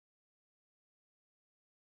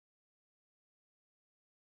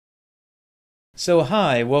So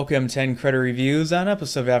hi, welcome to End Credit Reviews on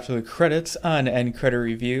episode after the credits on End Credit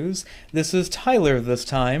Reviews. This is Tyler this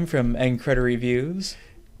time from End Credit Reviews.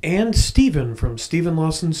 And Steven from Steven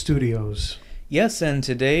Lawson Studios. Yes, and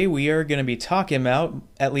today we are going to be talking about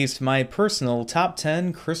at least my personal top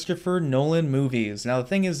 10 Christopher Nolan movies. Now the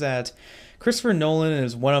thing is that Christopher Nolan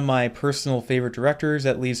is one of my personal favorite directors,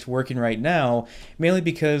 at least working right now, mainly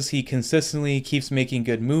because he consistently keeps making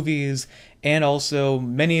good movies, and also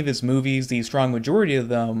many of his movies, the strong majority of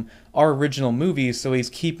them, are original movies, so he's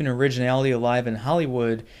keeping originality alive in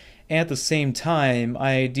Hollywood. And at the same time,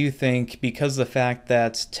 I do think because of the fact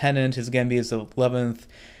that Tenet is going to be his 11th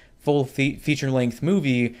full feature-length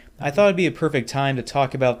movie, I thought it'd be a perfect time to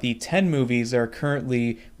talk about the 10 movies that are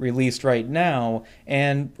currently released right now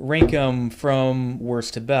and rank them from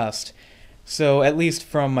worst to best. So at least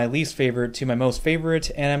from my least favorite to my most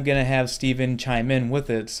favorite, and I'm going to have Steven chime in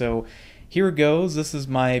with it. So here it goes. This is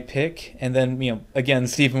my pick, and then, again,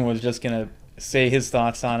 Steven was just going to say his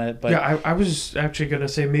thoughts on it. But yeah, I was actually going to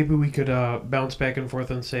say maybe we could bounce back and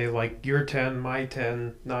forth and say, like, your 10, my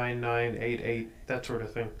 10, 9, 9, 8, 8, that sort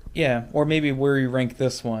of thing. Yeah, or maybe where you rank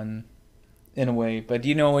this one in a way. But do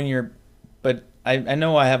you know when you're... But I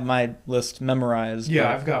know I have my list memorized. Yeah,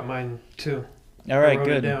 but... I've got mine, too. All right, I wrote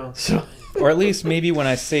good. It down, so. Or at least maybe when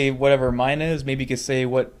I say whatever mine is, maybe you could say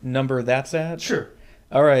what number that's at. Sure.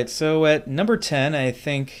 All right, so at number 10, I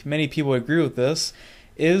think many people agree with this,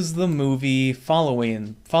 is the movie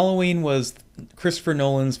Following. Following was Christopher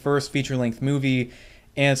Nolan's first feature-length movie,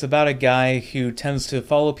 and it's about a guy who tends to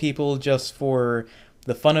follow people just for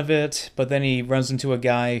the fun of it, but then he runs into a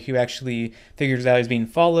guy who actually figures out he's being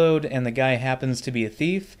followed, and the guy happens to be a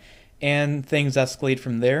thief, and things escalate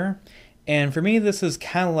from there. And for me, this is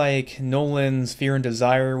kind of like Nolan's Fear and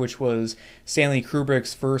Desire, which was Stanley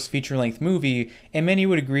Kubrick's first feature-length movie, and many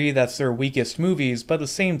would agree that's their weakest movies, but at the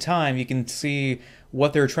same time, you can see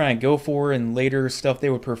what they're trying to go for and later stuff they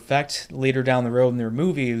would perfect later down the road in their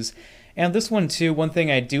movies. And this one, too, one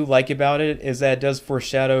thing I do like about it is that it does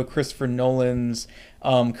foreshadow Christopher Nolan's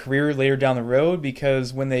career later down the road,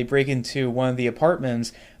 because when they break into one of the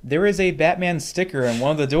apartments, there is a Batman sticker on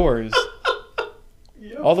one of the doors.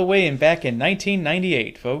 Yep. All the way back in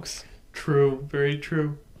 1998, folks. True, very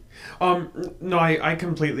true. No, I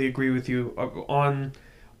completely agree with you.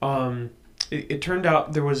 It turned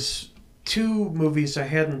out there was two movies I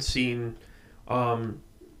hadn't seen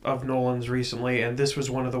of Nolan's recently, and this was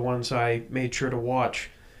one of the ones I made sure to watch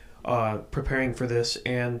preparing for this,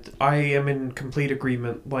 and I am in complete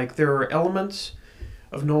agreement. Like, there are elements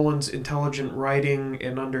of Nolan's intelligent writing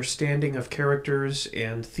and understanding of characters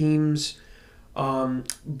and themes,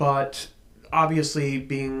 but obviously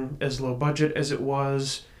being as low budget as it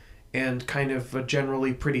was and kind of a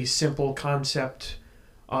generally pretty simple concept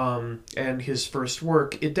and his first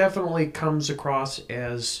work, it definitely comes across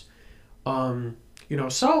as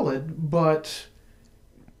solid, but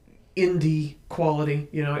indie quality.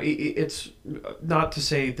 It's not to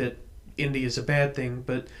say that indie is a bad thing,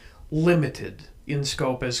 but limited in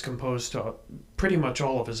scope as composed to pretty much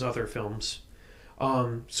all of his other films.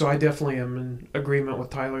 So I definitely am in agreement with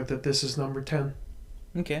Tyler that this is number 10.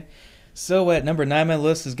 Okay. So at number 9 on my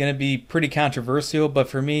list is going to be pretty controversial, but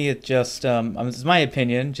for me it just, it's my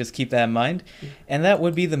opinion, just keep that in mind, and that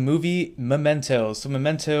would be the movie Memento. So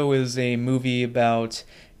Memento is a movie about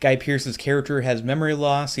Guy Pearce's character has memory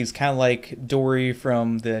loss. He's kind of like Dory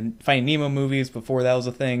from the Finding Nemo movies before that was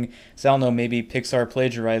a thing. So I don't know, maybe Pixar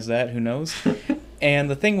plagiarized that, who knows? And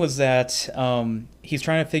the thing was that he's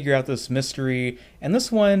trying to figure out this mystery, and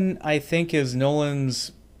this one I think is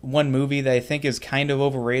Nolan's one movie that I think is kind of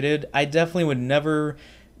overrated. I definitely would never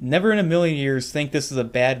in a million years think this is a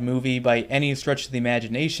bad movie by any stretch of the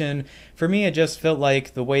imagination. For me, it just felt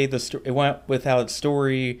like the way it went without its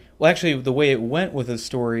story. Well, actually, the way it went with its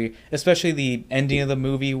story, especially the ending of the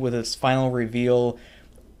movie with its final reveal,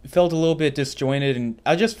 felt a little bit disjointed, and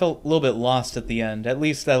I just felt a little bit lost at the end. At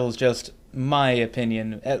least that was just my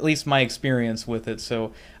opinion, at least my experience with it.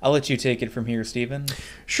 So I'll let you take it from here, Steven.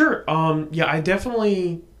 Sure. Yeah, I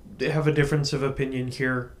definitely have a difference of opinion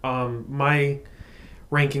here. My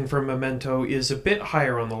ranking for Memento is a bit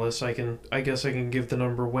higher on the list. I guess I can give the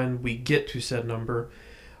number when we get to said number.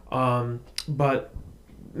 But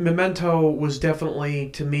Memento was definitely,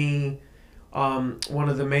 to me, one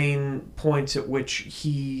of the main points at which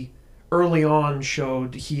he early on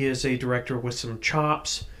showed he is a director with some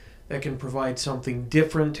chops that can provide something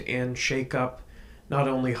different and shake up not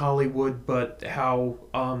only Hollywood, but how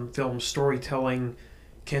film storytelling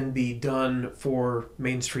can be done for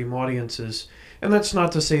mainstream audiences. And that's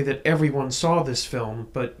not to say that everyone saw this film,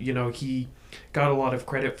 but he got a lot of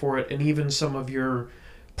credit for it, and even some of your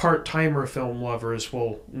part-timer film lovers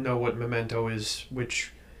will know what Memento is,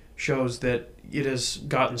 which shows that it has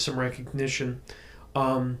gotten some recognition.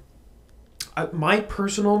 My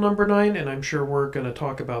personal number 9, and I'm sure we're going to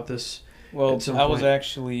talk about this Well, at some I point. was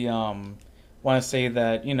actually want to say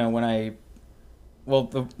that when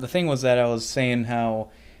the thing was that I was saying how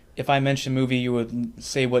if I mention movie, you would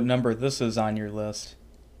say what number this is on your list.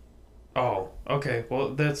 Oh, okay.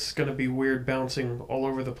 Well, that's going to be weird bouncing all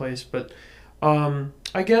over the place. But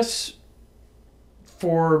I guess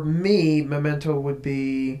for me, Memento would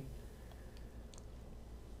be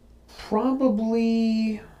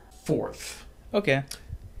probably 4th. Okay.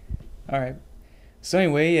 All right. So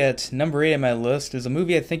anyway, at number 8 on my list is a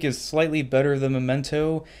movie I think is slightly better than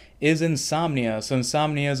Memento, is Insomnia. So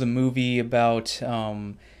Insomnia is a movie about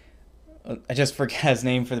I just forgot his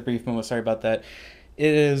name for the brief moment. Sorry about that.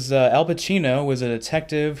 It is Al Pacino was a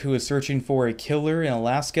detective who was searching for a killer in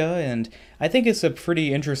Alaska, and I think it's a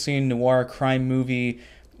pretty interesting noir crime movie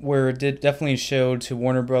where it definitely showed to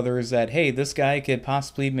Warner Brothers that, hey, this guy could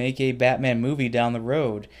possibly make a Batman movie down the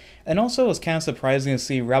road. And also, it's kind of surprising to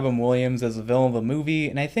see Robin Williams as a villain of a movie,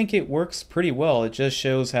 and I think it works pretty well. It just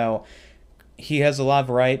shows how he has a lot of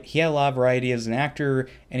variety. He had a lot of variety as an actor,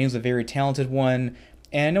 and he was a very talented one.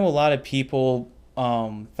 And I know a lot of people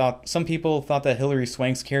some people thought that Hilary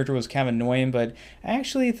Swank's character was kind of annoying, but I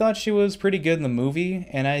actually thought she was pretty good in the movie,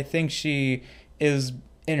 and I think she is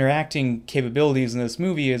interacting capabilities in this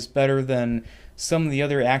movie is better than some of the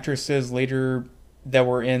other actresses later that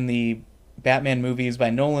were in the Batman movies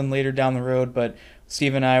by Nolan later down the road. But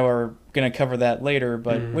Steve and I are going to cover that later.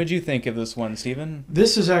 But what did you think of this one, Steven?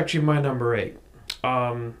 This is actually my number 8.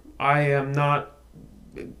 I am not.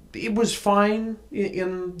 It was fine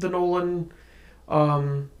in the Nolan,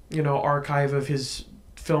 archive of his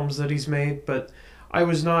films that he's made, but I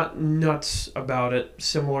was not nuts about it.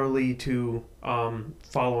 Similarly to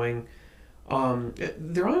Following,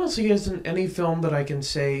 there honestly isn't any film that I can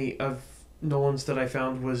say of Nolan's that I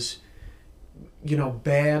found was,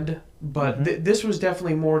 bad. But this was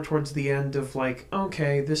definitely more towards the end of like,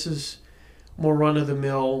 okay, this is more run of the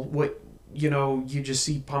mill. What you just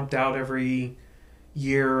see pumped out every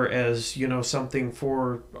year as something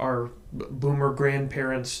for our boomer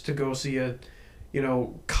grandparents to go see a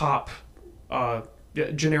cop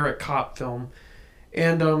generic cop film.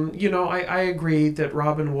 And I agree that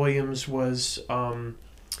Robin Williams was an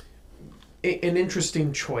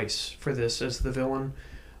interesting choice for this as the villain,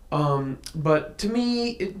 but to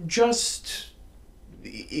me it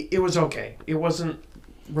was okay. It wasn't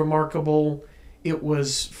remarkable. It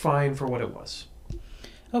was fine for what it was.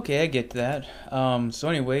 Okay, I get that. So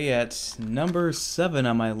anyway, at number 7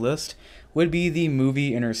 on my list would be the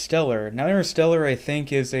movie Interstellar. Now, Interstellar, I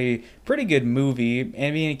think, is a pretty good movie. I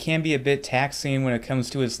mean, it can be a bit taxing when it comes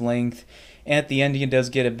to its length. And at the end, it does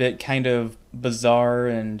get a bit kind of bizarre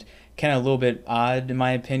and kind of a little bit odd, in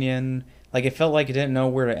my opinion. Like, it felt like it didn't know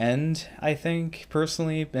where to end, I think,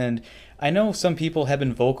 personally. And I know some people have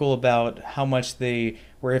been vocal about how much they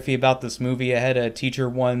were iffy about this movie. I had a teacher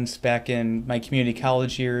once back in my community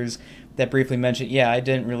college years that briefly mentioned, yeah, I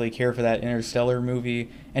didn't really care for that Interstellar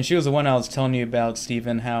movie. And she was the one I was telling you about,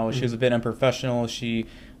 Stephen, how she was a bit unprofessional. She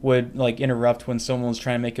would interrupt when someone was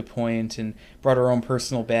trying to make a point and brought her own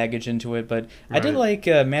personal baggage into it. But right. I did like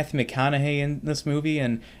Matthew McConaughey in this movie,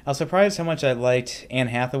 and I was surprised how much I liked Anne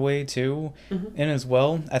Hathaway too in as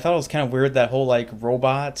well. I thought it was kind of weird, that whole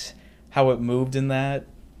robot, how it moved in that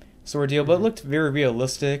sort of deal, but it looked very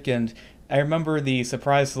realistic. And I remember the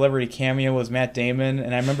surprise celebrity cameo was Matt Damon,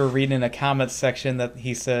 and I remember reading in a comments section that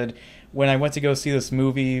he said, when I went to go see this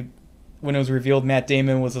movie, when it was revealed Matt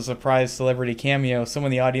Damon was a surprise celebrity cameo,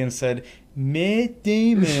 someone in the audience said, Matt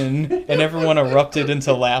Damon, and everyone erupted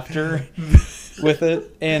into laughter with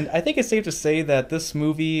it. And I think it's safe to say that this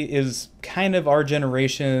movie is kind of our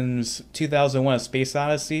generation's 2001: A Space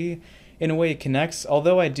Odyssey. In a way, it connects.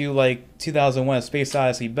 Although I do like 2001: A Space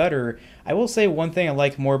Odyssey better, I will say one thing I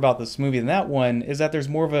like more about this movie than that one is that there's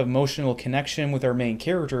more of an emotional connection with our main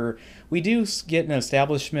character. We do get an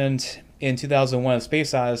establishment in 2001: A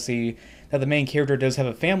Space Odyssey that the main character does have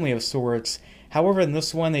a family of sorts. However, in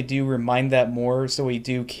this one, they do remind that more, so we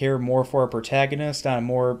do care more for our protagonist on a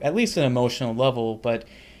more, at least an emotional level.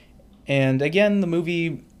 And again, the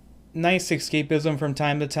movie, nice escapism from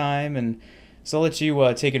time to time, and so I'll let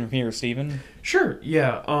you take it from here, Stephen. Sure,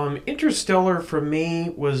 yeah. Interstellar for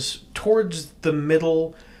me was towards the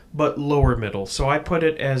middle, but lower middle. So I put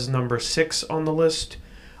it as number 6 on the list.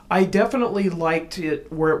 I definitely liked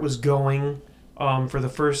it where it was going for the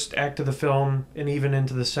first act of the film and even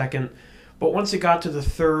into the second. But once it got to the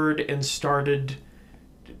third and started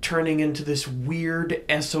turning into this weird,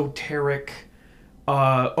 esoteric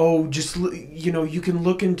you can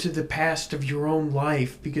look into the past of your own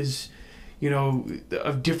life because,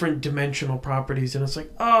 of different dimensional properties. And it's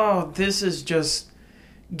like, oh, this is just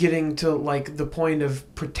getting to, like, the point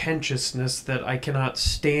of pretentiousness that I cannot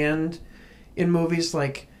stand in movies.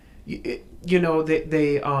 Like,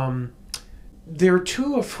 they're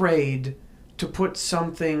too afraid to put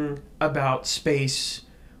something about space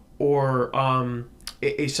or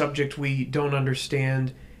a subject we don't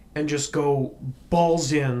understand and just go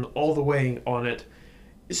balls in all the way on it.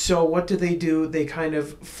 So what do? They kind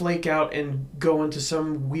of flake out and go into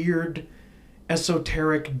some weird,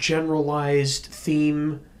 esoteric, generalized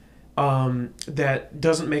theme that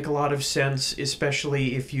doesn't make a lot of sense,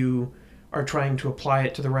 especially if you are trying to apply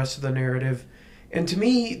it to the rest of the narrative. And to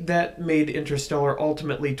me, that made Interstellar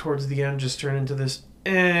ultimately, towards the end, just turn into this,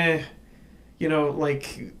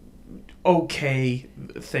 okay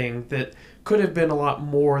thing that could have been a lot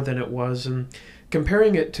more than it was. And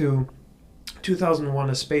comparing it to 2001: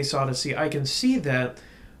 A Space Odyssey, I can see that,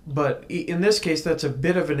 but in this case, that's a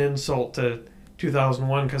bit of an insult to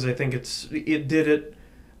 2001 because I think it did it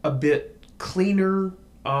a bit cleaner.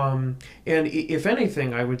 And if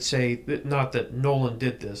anything, I would say that, not that Nolan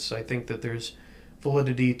did this. I think that there's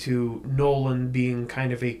validity to Nolan being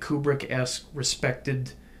kind of a Kubrick-esque,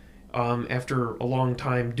 respected, after a long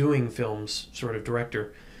time doing films, sort of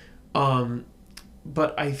director.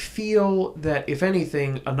 But I feel that, if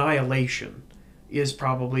anything, Annihilation is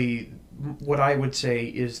probably what I would say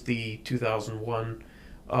is the 2001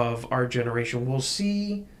 of our generation. We'll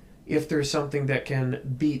see if there's something that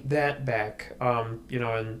can beat that back,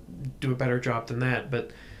 and do a better job than that.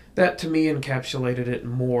 But that, to me, encapsulated it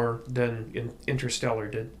more than Interstellar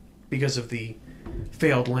did because of the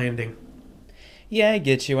failed landing. Yeah, I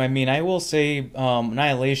get you. I mean, I will say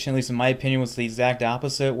Annihilation, at least in my opinion, was the exact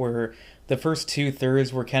opposite, where the first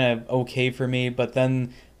 2/3 were kind of okay for me, but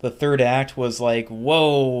then the third act was like,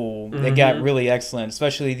 whoa, it got really excellent.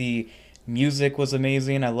 Especially the music was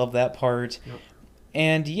amazing. I love that part. Yep.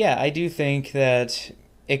 And yeah, I do think that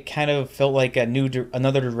it kind of felt like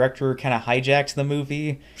another director kind of hijacked the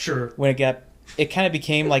movie. Sure. When it kind of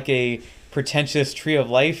became like a pretentious Tree of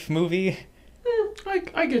Life movie.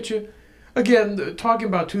 I get you. Again, talking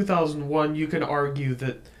about 2001, you can argue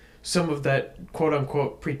that some of that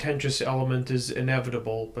quote-unquote pretentious element is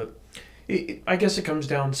inevitable, but I guess it comes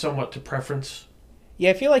down somewhat to preference.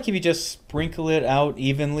 Yeah, I feel like if you just sprinkle it out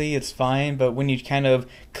evenly, it's fine, but when you kind of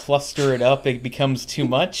cluster it up, it becomes too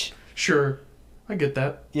much. Sure. I get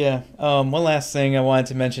that. Yeah. One last thing I wanted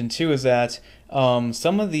to mention, too, is that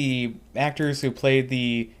some of the actors who played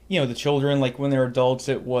the children, like when they're adults,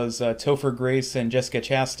 it was Topher Grace and Jessica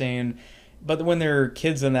Chastain. But when they're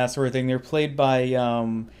kids and that sort of thing, they're played by,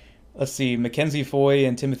 Mackenzie Foy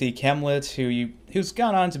and Timothy Chalamet, who's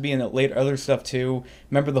gone on to be in late other stuff, too.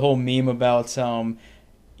 Remember the whole meme about,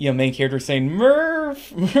 main character saying,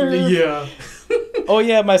 Murph! Murph! Yeah. Oh,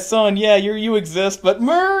 yeah, my son, yeah, you exist, but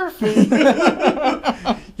Murph!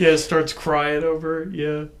 Yeah, starts crying over it,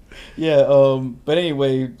 yeah. Yeah, but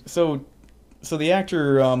anyway, so the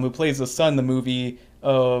actor who plays the son in the movie,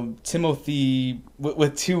 Timothy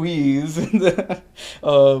with two E's,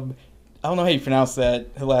 I don't know how you pronounce that,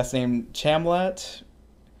 his last name, Chalamet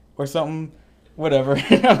or something, whatever.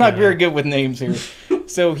 I'm not very good with names here.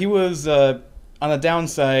 So he was, on the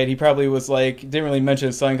downside, he probably was like, didn't really mention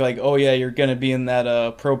his son, like, oh yeah, you're gonna be in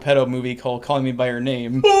that pro-pedo movie called Calling Me By Your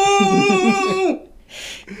Name.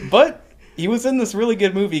 But he was in this really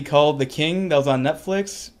good movie called The King that was on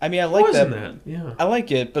Netflix. I mean, I like that. Yeah. I like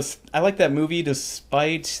it, but I like that movie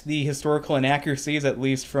despite the historical inaccuracies, at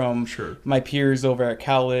least from my peers over at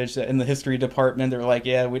college in the history department. They're like,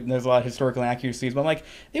 yeah, there's a lot of historical inaccuracies, but I'm like,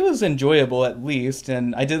 it was enjoyable at least,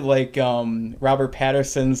 and I did like Robert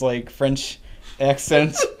Pattinson's like French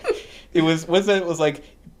accent. It was like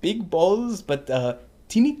big balls, but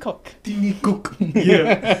teeny cock. Teeny cock.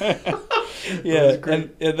 Yeah. Yeah, and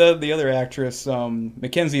the other actress,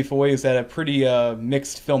 Mackenzie Foy, has had a pretty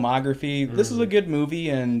mixed filmography. This is a good movie,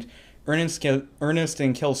 and Ernest and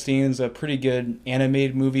Kelstein's a pretty good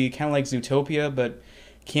animated movie, kind of like Zootopia, but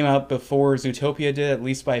came out before Zootopia did, at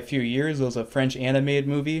least by a few years. It was a French animated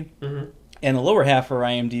movie. Mm-hmm. And the lower half of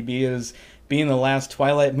IMDb is being the last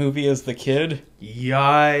Twilight movie as the kid.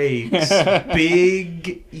 Yikes.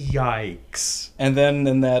 Big yikes. And then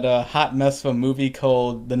in that hot mess of a movie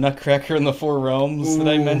called The Nutcracker in the Four Realms that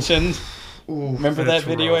I mentioned. Remember that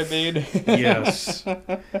video I made? Yes.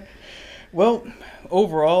 Well,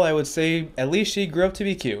 overall, I would say at least she grew up to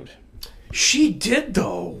be cute. She did,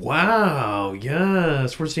 though. Wow.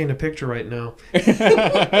 Yes. We're seeing a picture right now.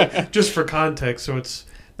 Just for context, so it's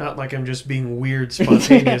Not like I'm just being weird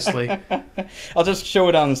spontaneously. I'll just show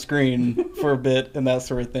it on the screen for a bit and that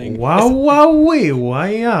sort of thing. Wow, why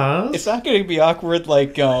yes? It's not going to be awkward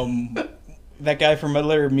like that guy from Red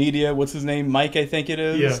Letter Media, what's his name? Mike, I think it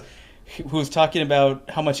is. Yeah. Who's talking about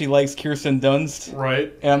how much he likes Kirsten Dunst.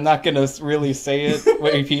 Right. And I'm not going to really say it,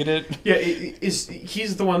 repeat it. Yeah,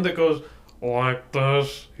 he's the one that goes, like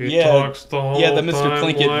this. He talks the whole the Mr. time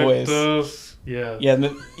Plinkett like voice. This. Yeah.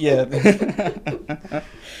 Yeah.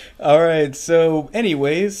 All right. So,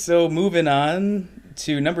 anyways, moving on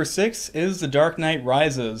to number 6 is The Dark Knight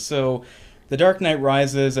Rises. So, The Dark Knight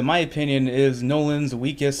Rises, in my opinion, is Nolan's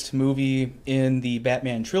weakest movie in the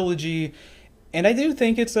Batman trilogy. And I do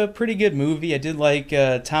think it's a pretty good movie. I did like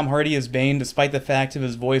Tom Hardy as Bane, despite the fact of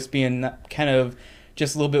his voice being kind of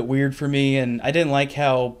just a little bit weird for me. And I didn't like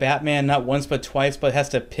how Batman, not once but twice, but has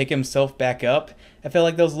to pick himself back up. I felt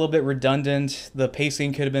like that was a little bit redundant. The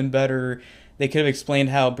pacing could have been better. They could have explained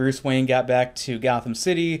how Bruce Wayne got back to Gotham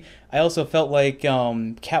City. I also felt like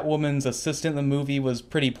Catwoman's assistant in the movie was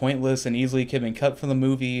pretty pointless and easily could have been cut from the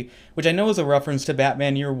movie, which I know is a reference to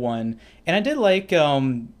Batman Year One. And I did like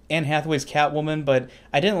Anne Hathaway's Catwoman, but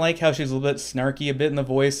I didn't like how she was a little bit snarky a bit in the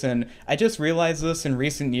voice, and I just realized this in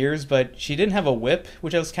recent years, but she didn't have a whip,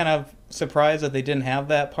 which I was kind of surprised that they didn't have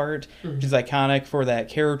that part, which is iconic for that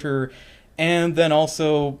character. And then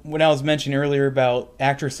also, when I was mentioning earlier about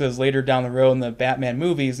actresses later down the road in the Batman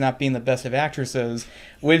movies not being the best of actresses,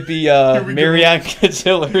 would be Marianne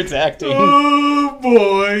Cotillard's acting. Oh,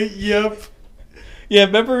 boy. Yep. Yeah,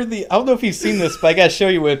 remember I don't know if you've seen this, but I gotta show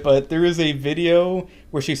you it, but there is a video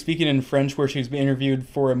where she's speaking in French where she's being interviewed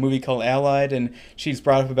for a movie called Allied, and she's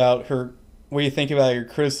brought up about what you think about your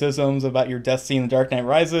criticisms about your death scene in The Dark Knight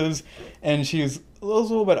Rises, and she's a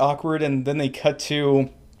little bit awkward, and then they cut to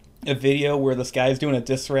a video where this guy's doing a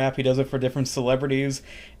diss rap. He does it for different celebrities,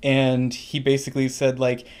 and he basically said,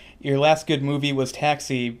 like, your last good movie was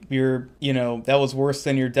Taxi. That was worse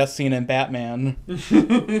than your death scene in Batman.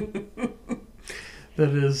 That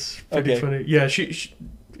is pretty funny. Yeah,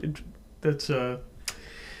 that's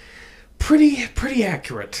pretty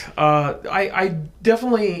accurate. I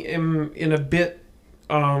definitely am in a bit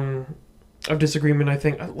of disagreement, I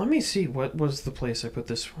think. Let me see, what was the place I put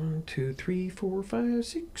this? 1, 2, 3, 4, 5,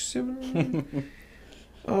 6, 7.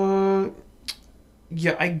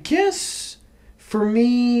 Yeah, I guess for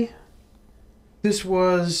me, this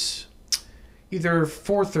was either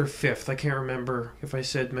 4th or 5th. I can't remember if I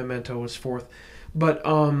said Memento was 4th. But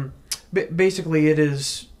basically it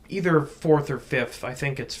is either 4th or 5th. I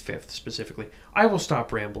think it's 5th specifically. I will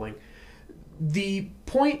stop rambling. The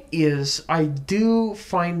point is, I do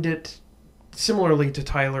find it, similarly to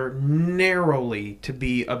Tyler, narrowly to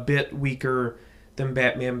be a bit weaker than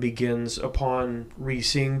Batman Begins upon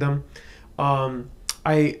re-seeing them.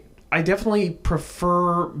 I definitely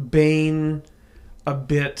prefer Bane a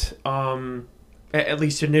bit, at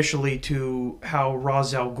least initially, to how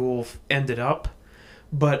Ra's al Ghul ended up.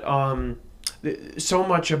 But so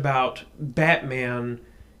much about Batman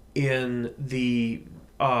in the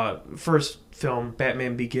first film,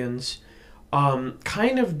 Batman Begins,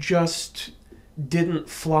 kind of just didn't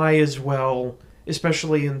fly as well,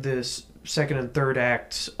 especially in this second and third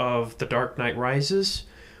acts of The Dark Knight Rises,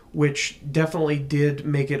 which definitely did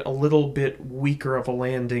make it a little bit weaker of a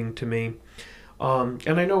landing to me.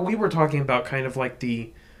 And I know we were talking about kind of like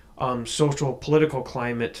the social political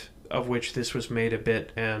climate of which this was made a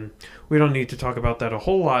bit, and we don't need to talk about that a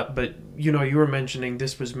whole lot, but you were mentioning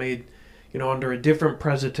this was made under a different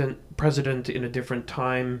president in a different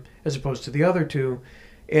time as opposed to the other two.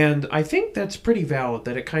 And I think that's pretty valid,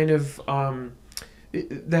 that it kind of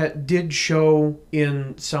that did show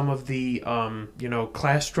in some of the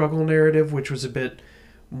class struggle narrative, which was a bit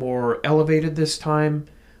more elevated this time.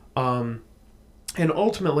 And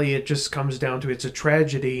ultimately it just comes down to, it's a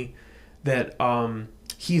tragedy that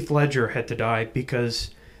Heath Ledger had to die,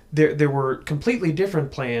 because there were completely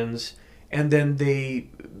different plans, and then they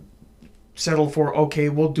settled for, okay,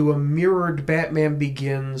 we'll do a mirrored Batman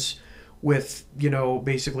Begins with,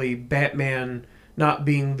 basically Batman not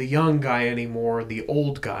being the young guy anymore, the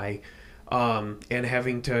old guy, and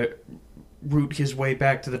having to root his way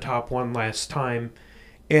back to the top one last time.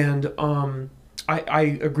 And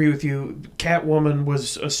I agree with you. Catwoman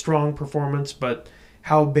was a strong performance, but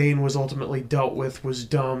how Bane was ultimately dealt with was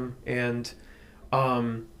dumb, and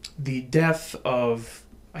the death of,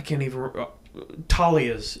 I can't even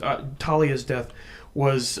Talia's death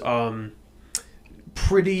was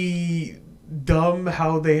pretty dumb,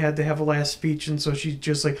 how they had to have a last speech, and so she's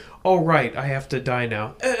just like, oh right, I have to die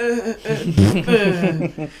now.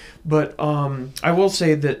 But I will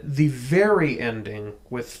say that the very ending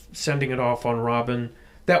with sending it off on Robin,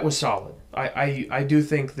 that was solid. I do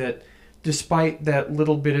think that despite that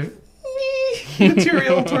little bit of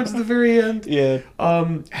material towards the very end, Yeah.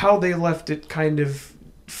 how they left it kind of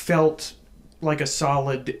felt like a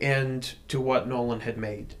solid end to what Nolan had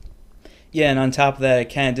made. Yeah, and on top of that,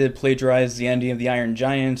 it kind of did plagiarize the ending of The Iron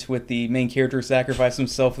Giant with the main character sacrifice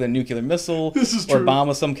himself with a nuclear missile This is or true. bomb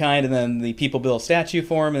of some kind, and then the people build a statue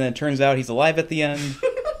for him, and then it turns out he's alive at the end.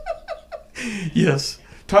 Yes.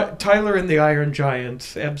 Tyler and the Iron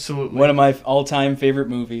Giant, absolutely. One of my all-time favorite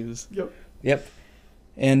movies. Yep. Yep.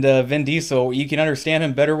 And Vin Diesel, you can understand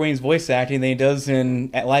him better when he's voice acting than he does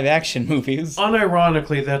in live-action movies.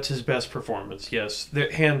 Unironically, that's his best performance, yes.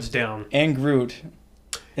 Hands down. And Groot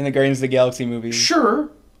in the Guardians of the Galaxy movies. Sure.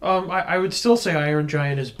 I would still say Iron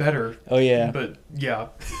Giant is better. Oh, yeah. But, yeah.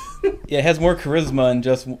 Yeah, it has more charisma and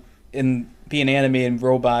just in being an animated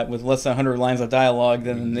robot with less than 100 lines of dialogue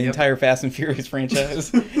than the entire Fast and Furious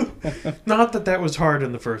franchise. Not that was hard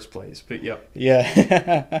in the first place, but yep.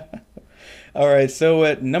 Yeah. All right, so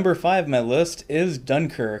at number 5 on my list is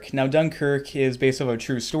Dunkirk. Now, Dunkirk is based on a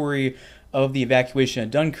true story of the evacuation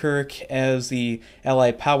of Dunkirk as the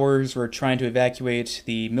Allied powers were trying to evacuate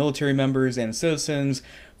the military members and citizens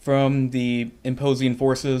from the imposing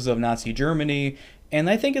forces of Nazi Germany. And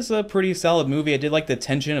I think it's a pretty solid movie. I did like the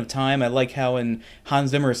tension of time. I like how in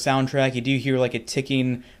Hans Zimmer's soundtrack you do hear like a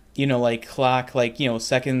ticking, like clock,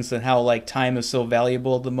 seconds, and how like time is so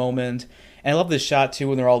valuable at the moment. And I love this shot too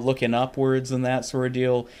when they're all looking upwards and that sort of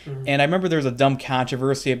deal. Mm-hmm. And I remember there was a dumb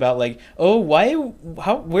controversy about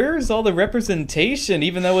where's all the representation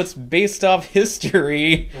even though it's based off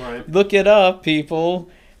history? Right. Look it up, people.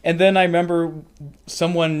 And then I remember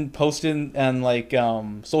someone posted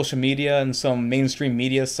on social media and some mainstream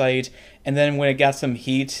media site, and then when it got some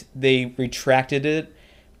heat, they retracted it.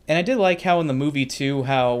 And I did like how in the movie too,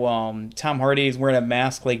 how Tom Hardy is wearing a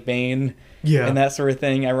mask like Bane, and that sort of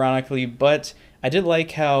thing, ironically. But I did like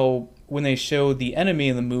how when they showed the enemy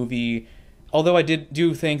in the movie, although I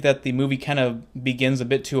do think that the movie kind of begins a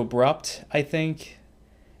bit too abrupt, I think.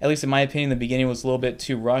 At least in my opinion, the beginning was a little bit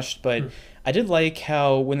too rushed, but I did like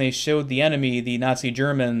how when they showed the enemy, the Nazi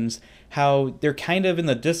Germans, how they're kind of in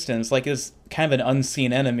the distance, like it's kind of an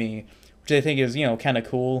unseen enemy, which I think is, kind of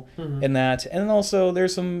cool in that. And then also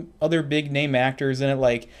there's some other big name actors in it,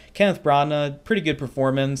 like Kenneth Branagh, pretty good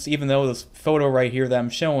performance, even though this photo right here that I'm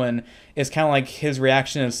showing is kind of like his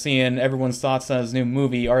reaction of seeing everyone's thoughts on his new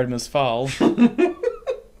movie, Artemis Fowl.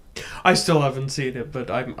 I still haven't seen it, but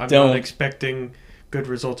I'm not expecting good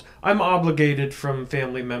results. I'm obligated from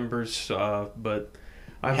family members, but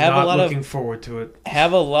I'm not looking forward to it.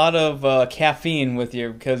 Have a lot of caffeine with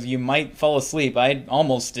you because you might fall asleep. I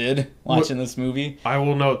almost did watching this movie. I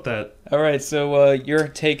will note that. All right, so your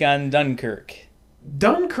take on Dunkirk.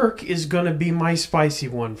 Dunkirk is going to be my spicy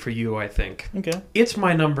one for you, I think. Okay. It's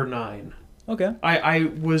my number 9. Okay.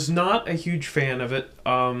 I was not a huge fan of it.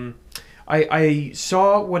 I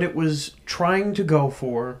saw what it was trying to go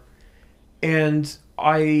for, and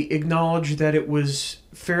I acknowledge that it was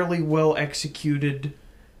fairly well executed,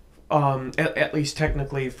 at least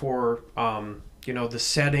technically for, the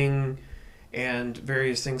setting and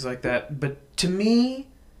various things like that. But to me,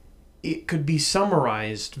 it could be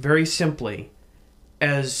summarized very simply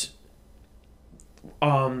as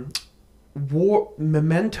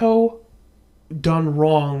Memento done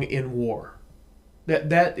wrong in war.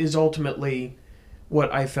 That is ultimately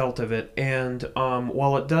what I felt of it. And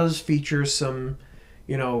while it does feature some,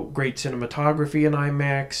 great cinematography in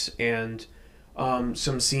IMAX and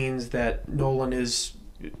some scenes that Nolan is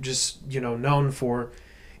just, known for,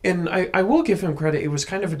 and I will give him credit, it was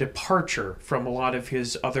kind of a departure from a lot of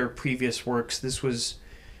his other previous works. This was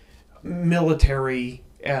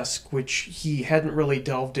military-esque, which he hadn't really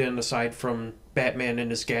delved in aside from Batman and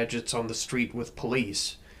his gadgets on the street with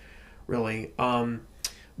police, really.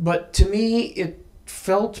 But to me, it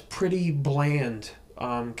felt pretty bland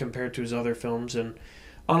compared to his other films, and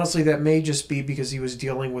honestly, that may just be because he was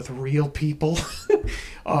dealing with real people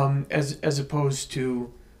as opposed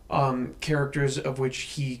to characters of which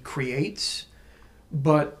he creates.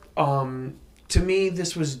 But to me,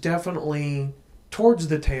 this was definitely towards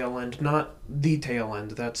the tail end, not the tail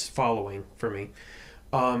end. That's following for me.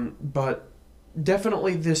 But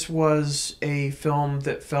definitely this was a film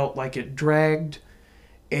that felt like it dragged,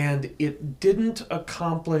 and it didn't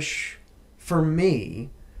accomplish, for me,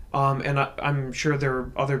 and I'm sure there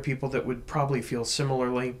are other people that would probably feel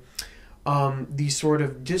similarly, the sort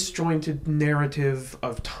of disjointed narrative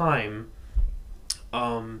of time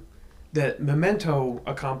that Memento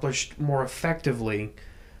accomplished more effectively.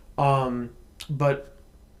 But,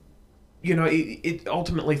 it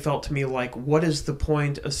ultimately felt to me like, what is the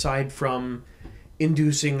point aside from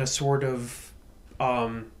inducing a sort of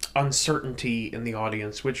uncertainty in the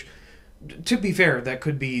audience, which, to be fair, that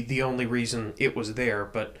could be the only reason it was there,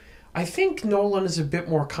 but I think Nolan is a bit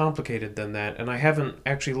more complicated than that, and I haven't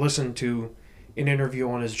actually listened to an interview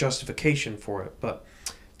on his justification for it, but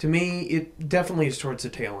to me, it definitely is towards the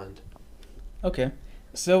tail end. Okay.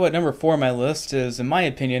 So at number 4 on my list is, in my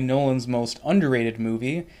opinion, Nolan's most underrated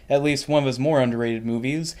movie, at least one of his more underrated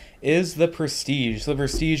movies, is The Prestige. The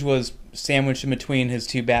Prestige was sandwiched in between his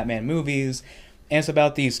two Batman movies, and it's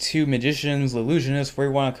about these two magicians, illusionists,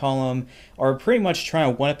 whatever you want to call them, are pretty much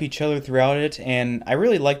trying to one-up each other throughout it, and I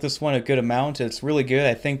really like this one a good amount. It's really good.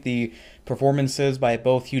 I think the performances by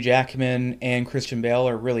both Hugh Jackman and Christian Bale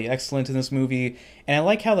are really excellent in this movie, and I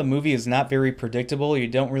like how the movie is not very predictable. You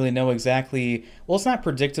don't really know exactly, well, it's not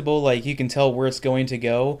predictable, like you can tell where it's going to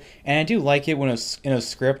go, and I do like it when it's in a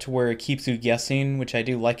script where it keeps you guessing, which I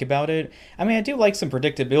do like about it. I mean, I do like some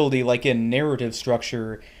predictability, like in narrative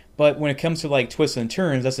structure, but when it comes to like twists and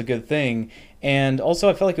turns, that's a good thing. And also,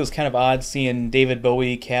 I felt like it was kind of odd seeing David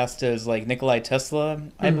Bowie cast as like Nikolai Tesla,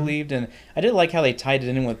 I believed, and I did like how they tied it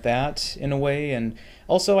in with that in a way. And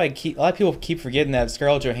also, a lot of people keep forgetting that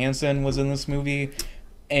Scarlett Johansson was in this movie,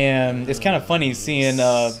 and it's kind of funny seeing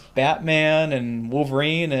Batman and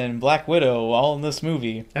Wolverine and Black Widow all in this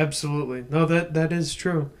movie. Absolutely, no, that is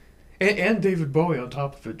true. And David Bowie on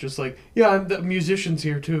top of it, just like, yeah, the musician's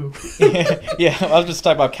here too. Yeah, I was just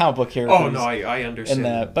talking about comic book characters. Oh, no, I understand. And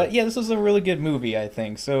that. But yeah, this is a really good movie, I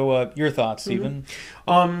think. So your thoughts, Stephen?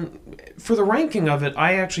 For the ranking of it,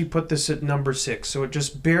 I actually put this at number 6, so it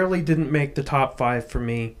just barely didn't make the top 5 for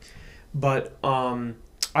me. But I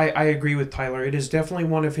agree with Tyler. It is definitely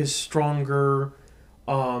one of his stronger,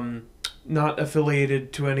 not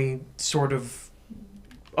affiliated to any sort of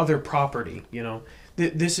other property, you know.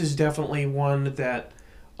 This is definitely one that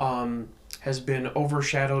has been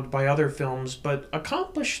overshadowed by other films, but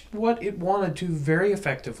accomplished what it wanted to very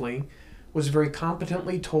effectively, was very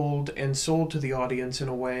competently told and sold to the audience in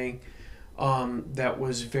a way that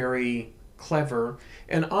was very clever.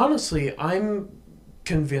 And honestly, I'm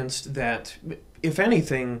convinced that, if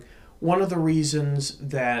anything, one of the reasons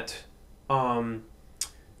that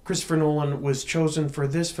Christopher Nolan was chosen for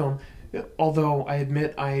this film, although I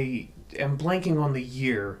admit I am blanking on the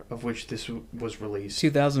year of which this was released.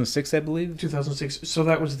 2006, I believe. 2006. So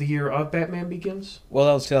that was the year of Batman Begins? Well,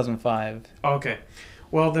 that was 2005. Okay.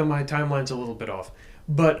 Well, then my timeline's a little bit off.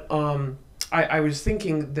 But I was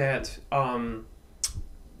thinking that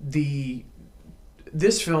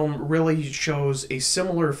this film really shows a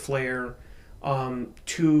similar flair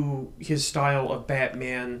to his style of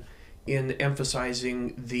Batman in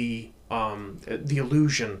emphasizing the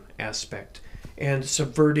illusion aspect and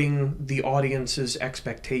subverting the audience's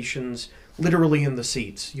expectations literally in the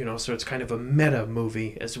seats, you know, so it's kind of a meta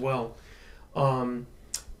movie as well.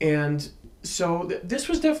 And so this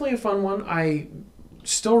was definitely a fun one. I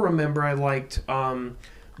still remember I liked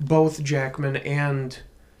both Jackman and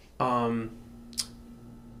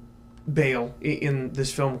Bale in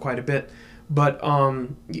this film quite a bit, but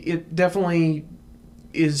it definitely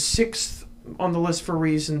is 6th on the list for a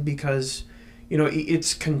reason, because you know,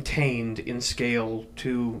 it's contained in scale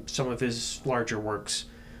to some of his larger works.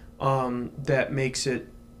 That makes it,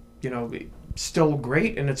 you know, still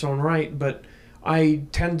great in its own right, but I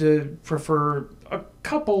tend to prefer a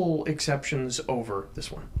couple exceptions over this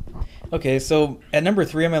one. Okay, so at number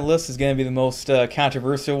 3 on my list is going to be the most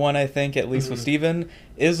controversial one, I think, at least with Steven,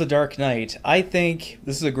 is The Dark Knight. I think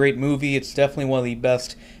this is a great movie. It's definitely one of the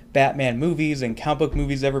best Batman movies and comic book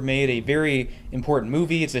movies ever made. A very important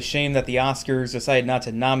movie. It's a shame that the Oscars decided not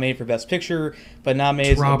to nominate for Best Picture, but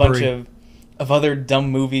nominated a bunch of other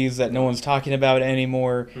dumb movies that no one's talking about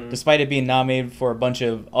anymore, despite it being nominated for a bunch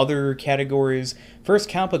of other categories. First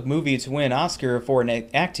comic book movie to win an Oscar for an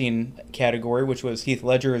acting category, which was Heath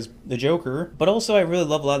Ledger as the Joker. But also, I really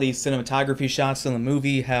love a lot of these cinematography shots in the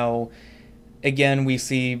movie, how, again, we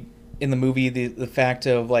see in the movie the fact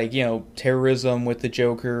of, like, you know, terrorism with the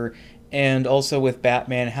Joker, and also with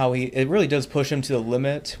Batman, how it really does push him to the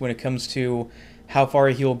limit when it comes to how far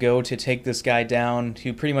he'll go to take this guy down,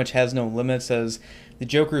 who pretty much has no limits. As the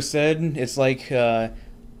Joker said, it's like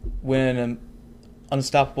when an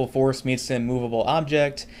unstoppable force meets an immovable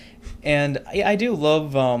object. And I do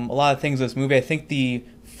love a lot of things in this movie. I think the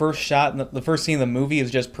first shot, the first scene of the movie is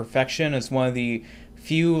just perfection. It's one of the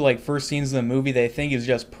few first scenes in the movie that I think is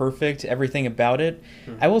just perfect, everything about it.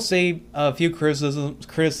 I will say a few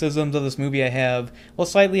criticisms of this movie I have. Well,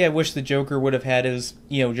 slightly I wish the Joker would have had his,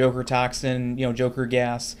 Joker toxin, Joker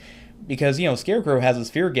gas, because, Scarecrow has his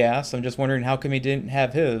fear gas. I'm just wondering how come he didn't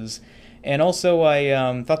have his. And also,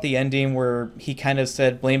 I thought the ending where he kind of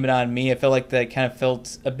said, blame it on me, I felt like that kind of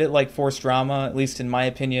felt a bit like forced drama, at least in my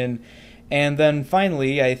opinion. And then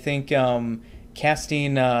finally, I think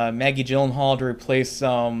casting Maggie Gyllenhaal to replace,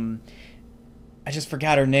 I just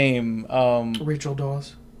forgot her name. Rachel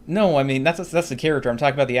Dawes. No, I mean, that's the character. I'm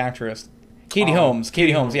talking about the actress. Katie Holmes.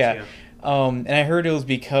 Katie Holmes, yeah. And I heard it was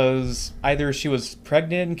because either she was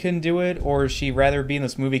pregnant and couldn't do it, or she'd rather be in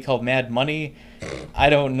this movie called Mad Money. I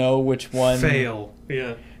don't know which one. Fail.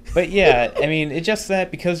 Yeah. But yeah, I mean, it's just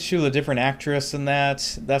that because she was a different actress and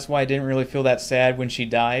that's why I didn't really feel that sad when she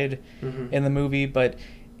died in the movie. But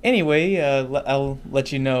anyway, I'll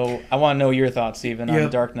let you know. I want to know your thoughts, Steven, on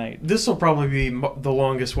Dark Knight. This will probably be the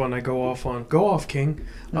longest one I go off on. Go off, King.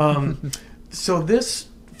 So this,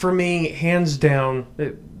 for me, hands down,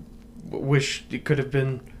 wish it could have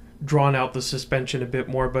been drawn out the suspension a bit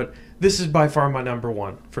more, but this is by far my number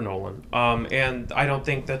one for Nolan. And I don't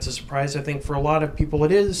think that's a surprise. I think for a lot of people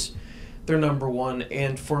it is their number one.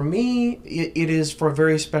 And for me, it is for a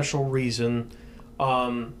very special reason.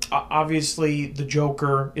 Obviously, the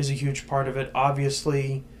Joker is a huge part of it.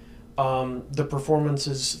 Obviously, the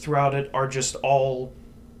performances throughout it are just all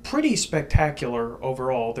pretty spectacular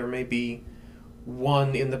overall. There may be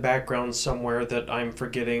one in the background somewhere that I'm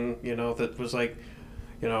forgetting, that was like,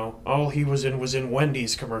 all he was in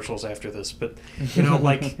Wendy's commercials after this. But,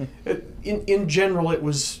 like, in general, it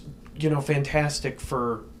was, fantastic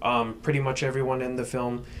for pretty much everyone in the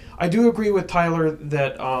film. I do agree with Tyler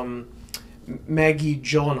that Maggie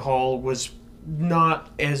Gyllenhaal was not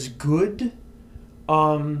as good,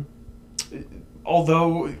 although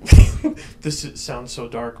this sounds so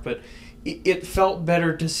dark, but it felt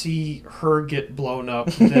better to see her get blown up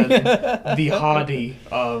than the hottie,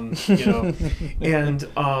 and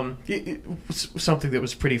something that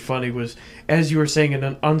was pretty funny was, as you were saying,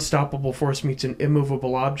 an unstoppable force meets an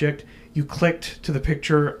immovable object, you clicked to the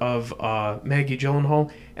picture of Maggie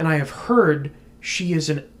Gyllenhaal, and I have heard she is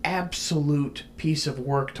an absolute piece of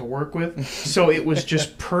work to work with. So it was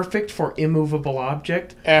just perfect for immovable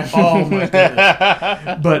object. Oh my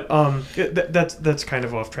goodness. But that's kind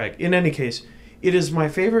of off track. In any case, it is my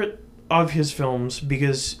favorite of his films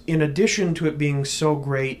because in addition to it being so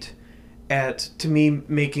great at, to me,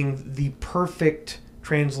 making the perfect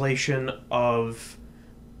translation of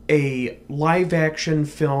a live action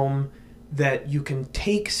film that you can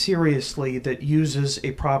take seriously, that uses a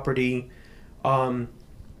property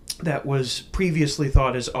that was previously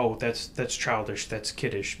thought as, that's childish, that's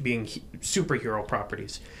kiddish, being superhero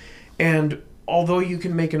properties. And although you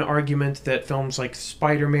can make an argument that films like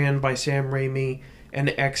Spider-Man by Sam Raimi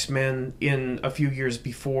and X-Men in a few years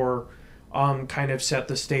before kind of set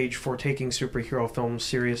the stage for taking superhero films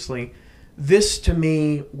seriously, this to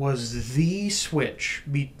me was the switch,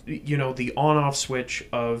 the on-off switch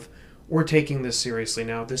of, we're taking this seriously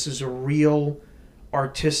now. This is a real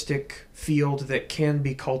artistic field that can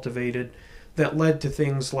be cultivated, that led to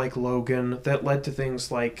things like Logan, that led to things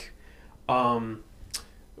like I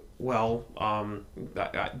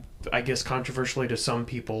guess controversially to some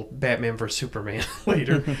people, Batman vs Superman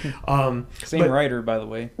later. Same writer, by the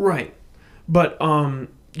way. Right. But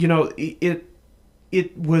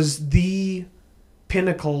it was the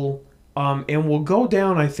pinnacle, and will go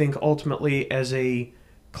down, I think, ultimately as a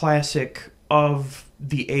classic of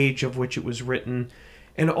the age of which it was written,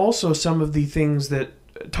 and also some of the things that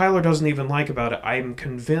Tyler doesn't even like about it. I'm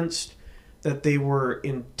convinced that they were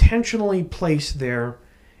intentionally placed there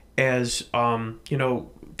as,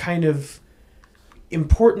 kind of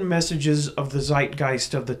important messages of the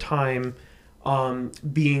zeitgeist of the time,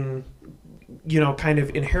 being, kind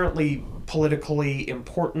of inherently politically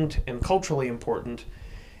important and culturally important.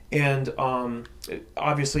 And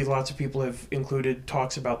obviously lots of people have included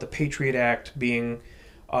talks about the Patriot Act being,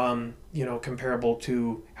 comparable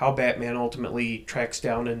to how Batman ultimately tracks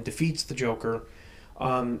down and defeats the Joker,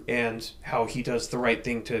 and how he does the right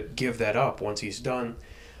thing to give that up once he's done.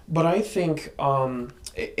 But I think one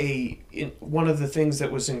of the things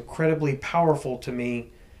that was incredibly powerful to me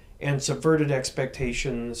and subverted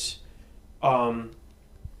expectations,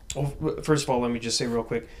 first of all, let me just say real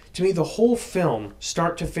quick, to me the whole film,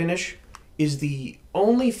 start to finish, is the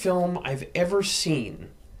only film I've ever seen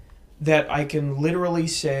that I can literally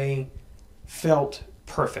say felt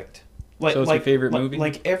perfect. So it's your favorite movie?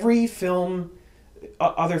 Like every film,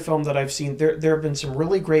 other film that I've seen, there have been some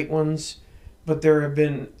really great ones, but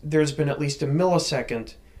there's been at least a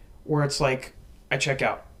millisecond where it's like, I check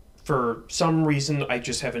out. For some reason, I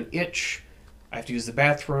just have an itch, I have to use the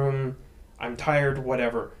bathroom, I'm tired,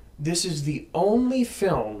 whatever. This is the only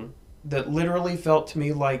film that literally felt to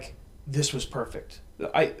me like this was perfect.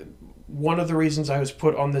 I one of the reasons I was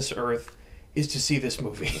put on this earth is to see this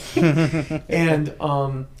movie. And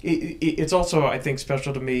it's also, I think,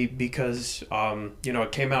 special to me because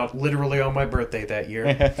it came out literally on my birthday that year.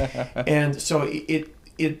 And so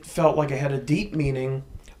it felt like it had a deep meaning,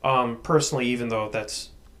 personally, even though that's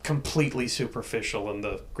completely superficial in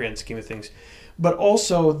the grand scheme of things. But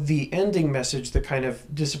also the ending message that kind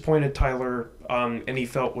of disappointed Tyler, and he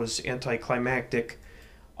felt was anticlimactic,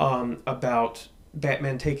 about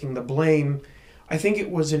Batman taking the blame. I think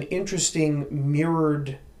it was an interesting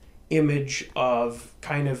mirrored image of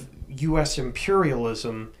kind of U.S.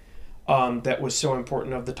 imperialism that was so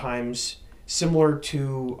important of the times, similar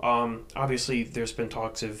to, obviously there's been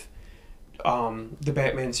talks of the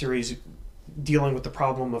Batman series dealing with the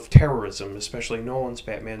problem of terrorism, especially Nolan's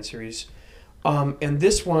Batman series. And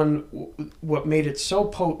this one, what made it so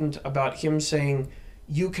potent about him saying,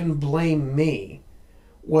 "You can blame me,"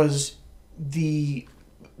 was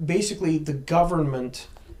basically the government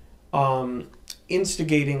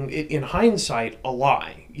instigating, in hindsight, a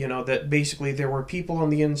lie. That basically there were people on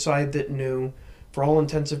the inside that knew, for all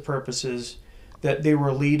intensive purposes, that they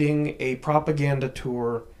were leading a propaganda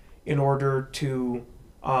tour in order to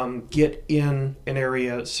get in an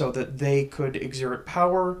area so that they could exert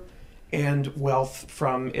power and wealth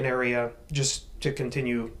from an area just to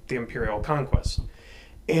continue the imperial conquest.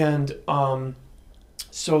 And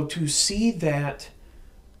so to see that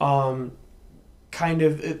kind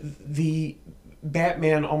of the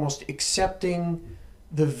Batman almost accepting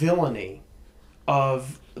the villainy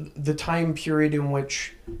of the time period in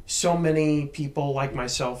which so many people like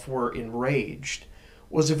myself were enraged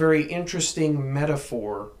was a very interesting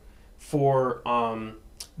metaphor for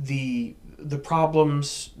the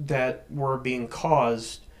problems that were being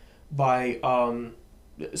caused by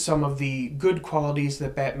some of the good qualities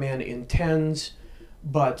that Batman intends,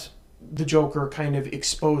 but the Joker kind of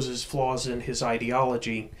exposes flaws in his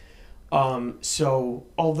ideology. So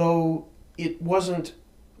although it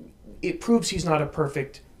proves he's not a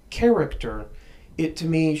perfect character, it to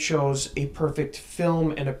me shows a perfect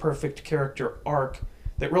film and a perfect character arc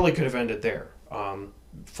that really could have ended there,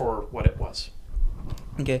 for what it was.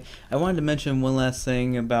 Okay, I wanted to mention one last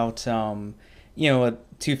thing about,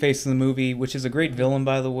 Two-Face in the movie, which is a great villain,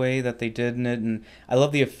 by the way, that they did in it, and I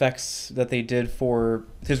love the effects that they did for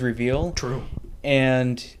his reveal. True.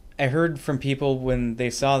 And I heard from people when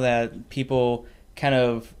they saw that, people kind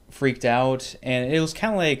of freaked out, and it was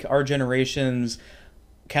kind of like our generation's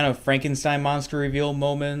kind of Frankenstein monster reveal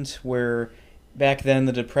moment, where back then,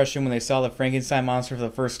 the Depression, when they saw the Frankenstein monster for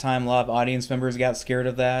the first time, a lot of audience members got scared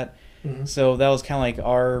of that. Mm-hmm. So that was kind of like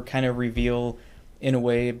our kind of reveal in a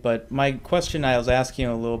way. But my question I was asking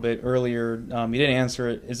you a little bit earlier, you didn't answer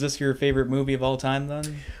it. Is this your favorite movie of all time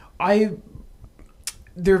then?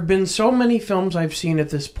 There have been so many films I've seen at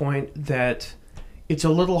this point that it's a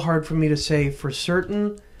little hard for me to say for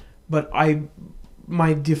certain, but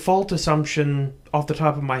my default assumption off the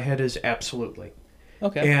top of my head is absolutely.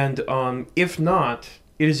 Okay. And if not,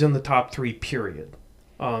 it is in the top 3, period.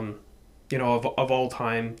 Of all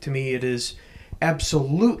time. To me, it is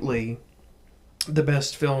absolutely the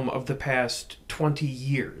best film of the past 20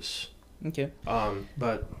 years. Okay.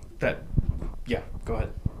 But go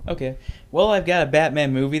ahead. Okay. Well, I've got a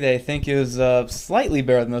Batman movie that I think is slightly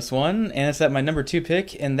better than this one, and it's at my number 2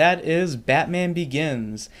 pick, and that is Batman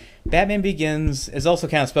Begins. Batman Begins is also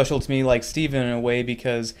kind of special to me, like Steven, in a way,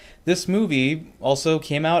 because this movie also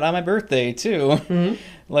came out on my birthday, too. Mm-hmm.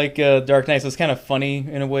 Like Dark Knight, so it's kind of funny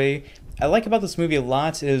in a way. I like about this movie a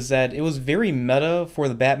lot is that it was very meta for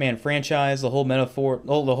the Batman franchise, the whole metaphor,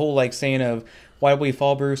 the whole like saying of why we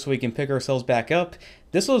fall, Bruce, so we can pick ourselves back up.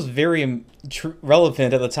 This was very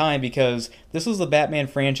relevant at the time because this was the Batman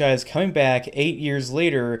franchise coming back 8 years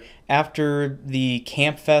later after the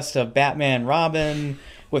camp fest of Batman and Robin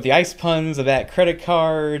with the ice puns of that credit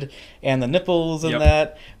card and the nipples and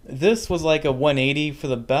that. This was like a 180 for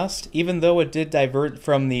the best, even though it did divert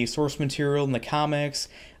from the source material in the comics.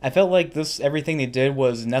 I felt like everything they did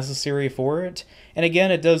was necessary for it. And again,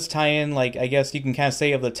 it does tie in, like, I guess you can kind of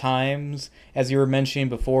say of the times, as you were mentioning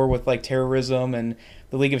before, with like terrorism and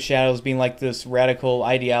the League of Shadows being like this radical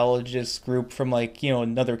ideologist group from like,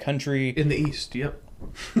 another country. In the East, yep.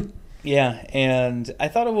 Yeah, and I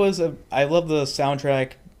thought I love the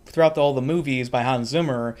soundtrack throughout all the movies by Hans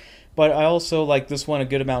Zimmer, but I also like this one a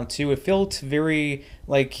good amount too. It felt very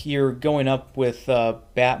like you're going up with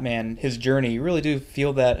Batman, his journey. You really do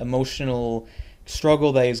feel that emotional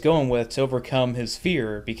struggle that he's going with to overcome his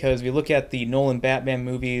fear, because if you look at the Nolan Batman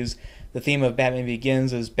movies, the theme of Batman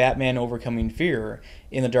Begins is Batman overcoming fear.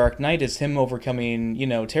 In The Dark Knight, it's him overcoming,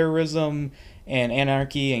 terrorism and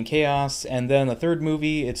anarchy and chaos. And then the third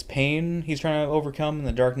movie, it's pain he's trying to overcome in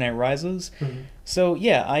The Dark Knight Rises. Mm-hmm. So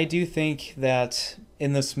yeah, I do think that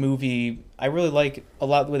in this movie, I really like a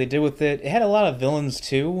lot the way they did with it. It had a lot of villains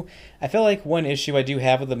too. I feel like one issue I do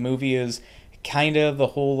have with the movie is kind of the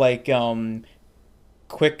whole like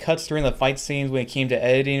quick cuts during the fight scenes when it came to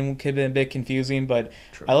editing could have been a bit confusing, but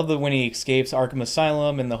True. I love that when he escapes Arkham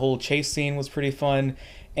Asylum and the whole chase scene was pretty fun.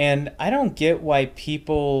 And I don't get why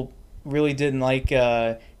people really didn't like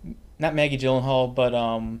not Maggie Gyllenhaal, but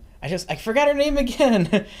I forgot her name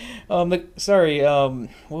again. What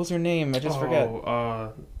was her name? I just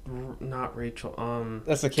forgot. Not Rachel.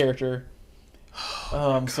 That's the character.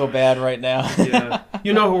 I'm so bad right now. Yeah,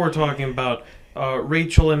 you know who we're talking about.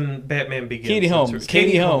 Rachel in Batman Begins.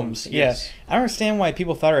 Katie Holmes. Yes. Yeah. I don't understand why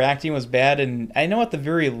people thought her acting was bad, and I know at the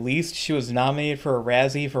very least she was nominated for a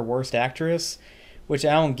Razzie for Worst Actress, which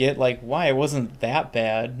I don't get, like, why it wasn't that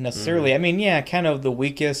bad necessarily. I mean, yeah, kind of the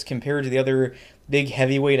weakest compared to the other big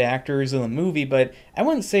heavyweight actors in the movie, but I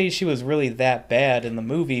wouldn't say she was really that bad in the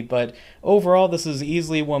movie. But overall, this is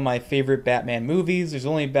easily one of my favorite Batman movies. There's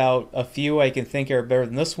only about a few I can think are better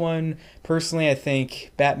than this one. Personally, I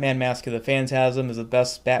think Batman Mask of the Phantasm is the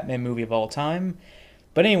best Batman movie of all time.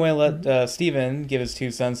 But anyway, let Steven give his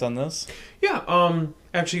 2 cents on this. Yeah,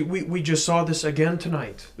 actually, we just saw this again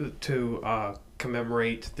tonight to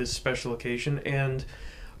commemorate this special occasion, and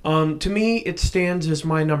to me, it stands as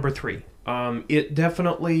my number 3. It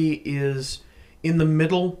definitely is in the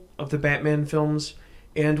middle of the Batman films,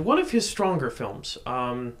 and one of his stronger films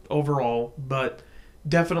overall, but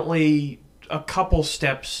definitely a couple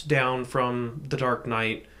steps down from The Dark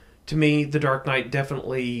Knight. To me, The Dark Knight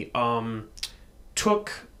definitely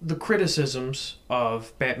took the criticisms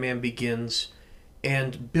of Batman Begins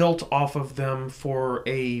and built off of them for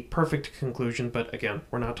a perfect conclusion. But again,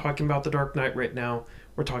 we're not talking about The Dark Knight right now.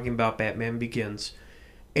 We're talking about Batman Begins.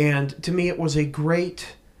 And to me, it was a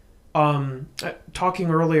great...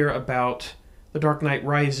 talking earlier about The Dark Knight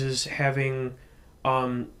Rises having,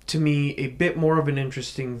 to me, a bit more of an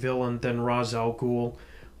interesting villain than Ra's al Ghul.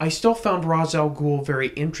 I still found Ra's al Ghul very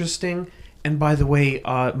interesting. And by the way,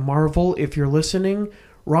 Marvel, if you're listening,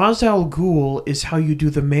 Ra's al Ghul is how you do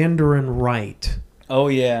the Mandarin right. Oh,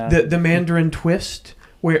 yeah. The Mandarin twist,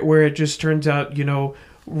 where it just turns out,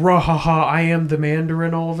 Rahaha, I am the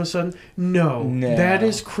Mandarin all of a sudden. No, that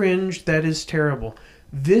is cringe. That is terrible.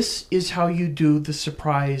 This is how you do the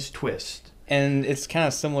surprise twist. And it's kind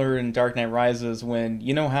of similar in Dark Knight Rises when,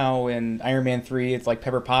 you know how in Iron Man 3 it's like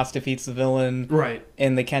Pepper Potts defeats the villain? Right.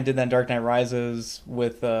 And they kind of did that in Dark Knight Rises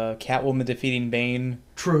with Catwoman defeating Bane.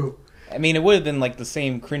 True. I mean, it would have been like the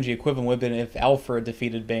same cringy equivalent would have been if Alfred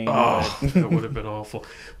defeated Bane. Oh, that would have been awful.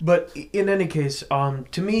 But in any case,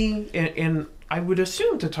 to me, and I would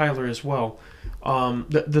assume to Tyler as well,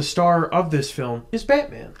 the star of this film is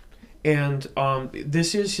Batman. And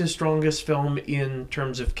this is his strongest film in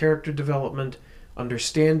terms of character development,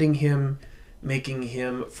 understanding him, making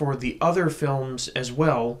him, for the other films as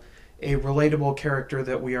well, a relatable character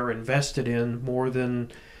that we are invested in more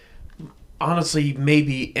than, honestly,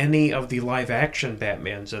 maybe any of the live-action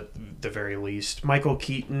Batmans at the very least. Michael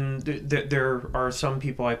Keaton, there are some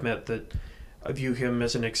people I've met that view him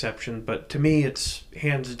as an exception, but to me it's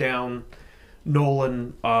hands down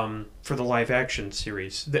Nolan for the live-action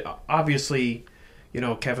series. Obviously,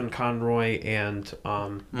 Kevin Conroy and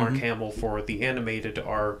Mark Hamill for the animated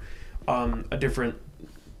are a different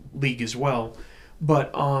league as well.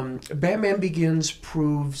 But Batman Begins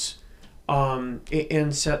proves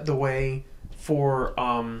and set the way for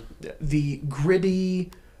the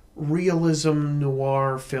gritty realism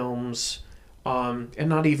noir films, and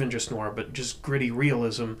not even just noir, but just gritty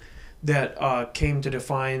realism that came to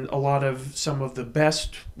define a lot of some of the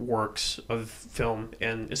best works of film,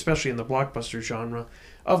 and especially in the blockbuster genre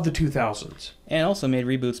of the 2000s. And also made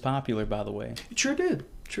reboots popular, by the way. It sure did.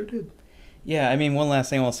 Sure did. Yeah, I mean, one last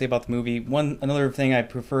thing I'll say about the movie. Another thing I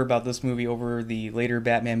prefer about this movie over the later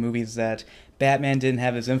Batman movies is that Batman didn't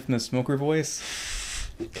have his infamous smoker voice.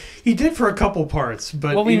 He did for a couple parts,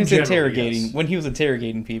 but when he was yes. When he was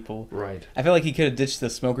interrogating people, right? I feel like he could have ditched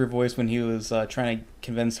the smoker voice when he was trying to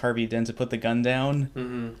convince Harvey Dent to put the gun down,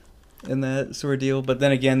 in that sort of deal. But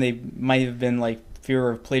then again, they might have been like fear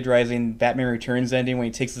of plagiarizing Batman Returns ending when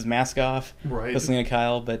he takes his mask off, right? Listening to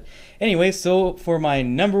Kyle. But anyway, so for my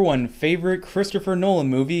number 1 favorite Christopher Nolan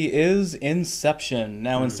movie is Inception.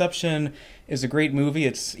 Now, Inception is a great movie.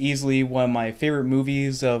 It's easily one of my favorite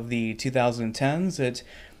movies of the 2010s. It's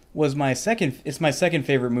my second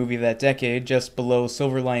favorite movie of that decade, just below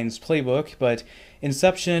Silver Linings Playbook. But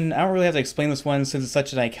Inception, I don't really have to explain this one since it's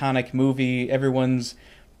such an iconic movie. Everyone's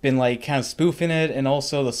been like kind of spoofing it, and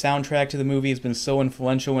also the soundtrack to the movie has been so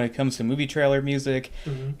influential when it comes to movie trailer music.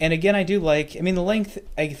 And again, I do like, I mean, the length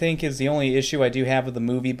I think is the only issue I do have with the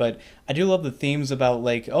movie, but I do love the themes about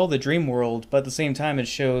like, oh, the dream world, but at the same time it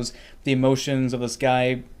shows the emotions of this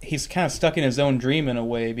guy. He's kind of stuck in his own dream in a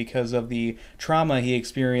way because of the trauma he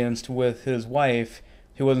experienced with his wife,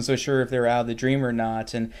 who wasn't so sure if they were out of the dream or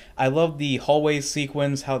not. And I love the hallway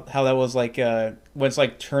sequence, how that was like when it's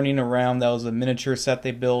like turning around, that was a miniature set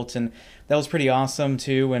they built, and that was pretty awesome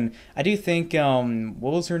too. And I do think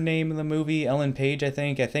what was her name in the movie? Ellen Page, I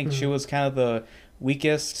think. She was kind of the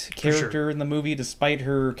weakest character in the movie, despite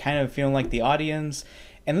her kind of feeling like the audience.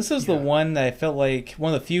 And this is the one that I felt like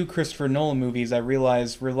one of the few Christopher Nolan movies I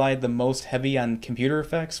realized relied the most heavy on computer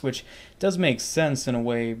effects, which does make sense in a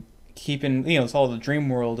way, keeping, it's all the dream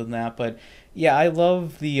world and that. But yeah, I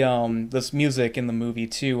love the this music in the movie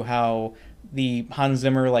too, how the Hans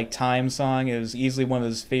Zimmer like Time song is easily one of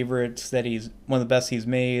his favorites, that he's one of the best he's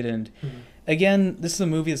made. And again, this is a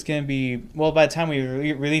movie that's going to be, well, by the time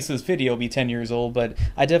we release this video, it'll be 10 years old, but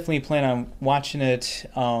I definitely plan on watching it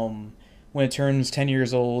when it turns 10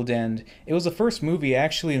 years old. And it was the first movie I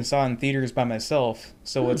actually saw in theaters by myself,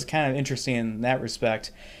 so it's kind of interesting in that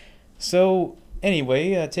respect. So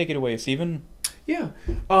anyway, take it away, Stephen. Yeah.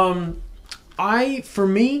 For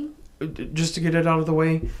me, just to get it out of the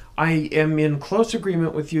way, I am in close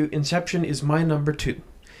agreement with you. Inception is my number 2.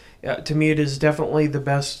 To me, it is definitely the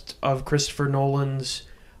best of Christopher Nolan's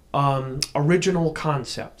original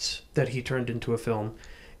concepts that he turned into a film.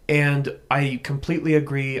 And I completely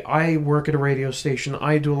agree. I work at a radio station.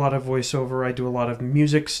 I do a lot of voiceover. I do a lot of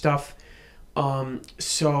music stuff.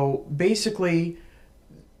 So basically,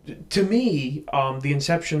 to me, the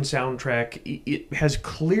Inception soundtrack, it has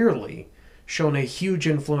clearly shown a huge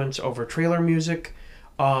influence over trailer music.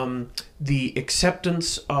 The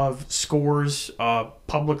acceptance of scores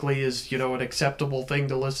publicly is, an acceptable thing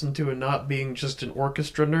to listen to, and not being just an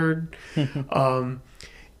orchestra nerd.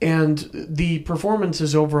 And the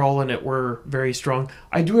performances overall in it were very strong.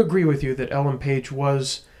 I do agree with you that Ellen Page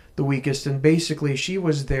was the weakest, and basically she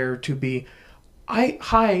was there to be,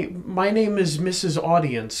 hi, my name is Mrs.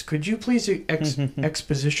 Audience. Could you please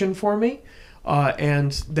exposition for me?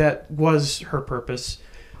 And that was her purpose.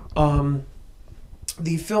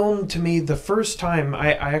 The film, to me, the first time,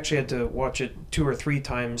 I actually had to watch it 2 or 3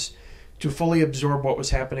 times to fully absorb what was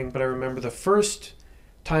happening, but I remember the first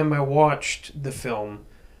time I watched the film,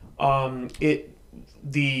 there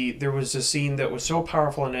was a scene that was so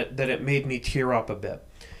powerful in it that it made me tear up a bit.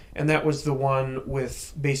 And that was the one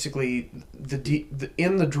with basically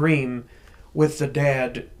in the dream with the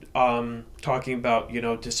dad talking about,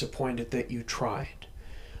 disappointed that you tried.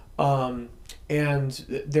 And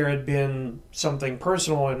there had been something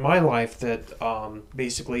personal in my life that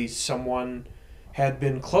basically someone had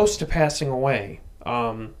been close to passing away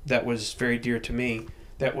that was very dear to me.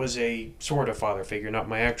 That was a sort of father figure, not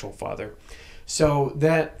my actual father. So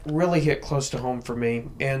that really hit close to home for me.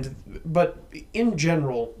 But in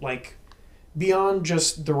general, like, beyond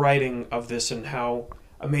just the writing of this and how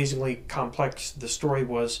amazingly complex the story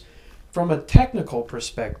was, from a technical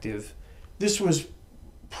perspective, this was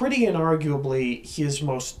pretty inarguably his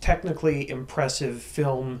most technically impressive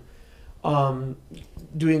film,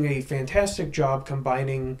 doing a fantastic job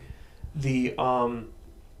combining the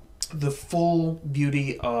full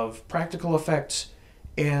beauty of practical effects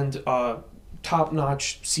and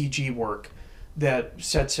top-notch CG work that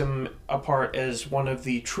sets him apart as one of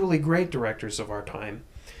the truly great directors of our time.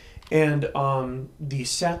 And the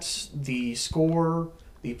sets, the score,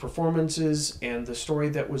 the performances, and the story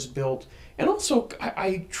that was built. And also,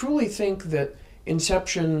 I truly think that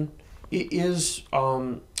Inception is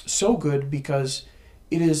so good because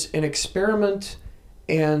it is an experiment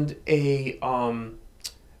and a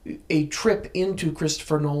trip into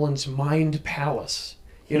Christopher Nolan's mind palace.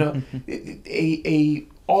 A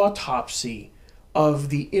autopsy of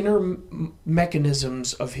the inner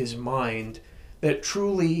mechanisms of his mind that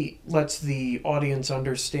truly lets the audience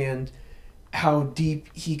understand how deep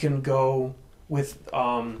he can go with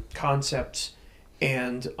concepts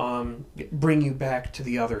and bring you back to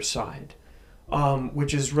the other side,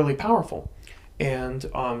 which is really powerful. And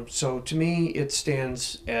so to me, it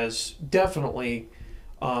stands as definitely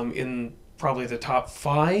in probably the top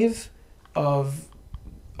 5 of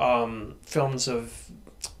films of,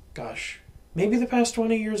 maybe the past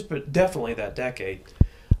 20 years, but definitely that decade.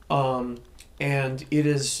 And it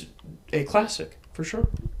is a classic, for sure.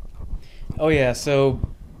 Oh, yeah, so,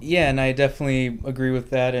 yeah, and I definitely agree with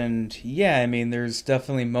that. And, yeah, I mean, there's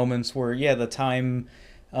definitely moments where, yeah, the time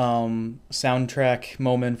soundtrack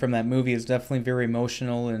moment from that movie is definitely very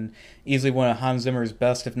emotional and easily one of Hans Zimmer's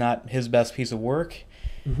best, if not his best piece of work.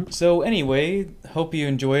 So anyway, hope you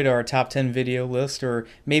enjoyed our top 10 video list, or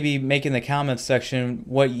maybe make in the comments section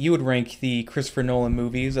what you would rank the Christopher Nolan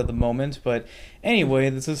movies at the moment. But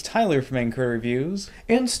anyway, this is Tyler from Anchor Reviews.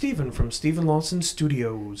 And Steven from Steven Lawson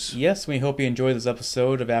Studios. Yes, we hope you enjoyed this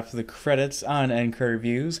episode of After the Credits on Anchor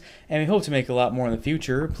Reviews, and we hope to make a lot more in the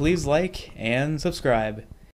future. Please like and subscribe.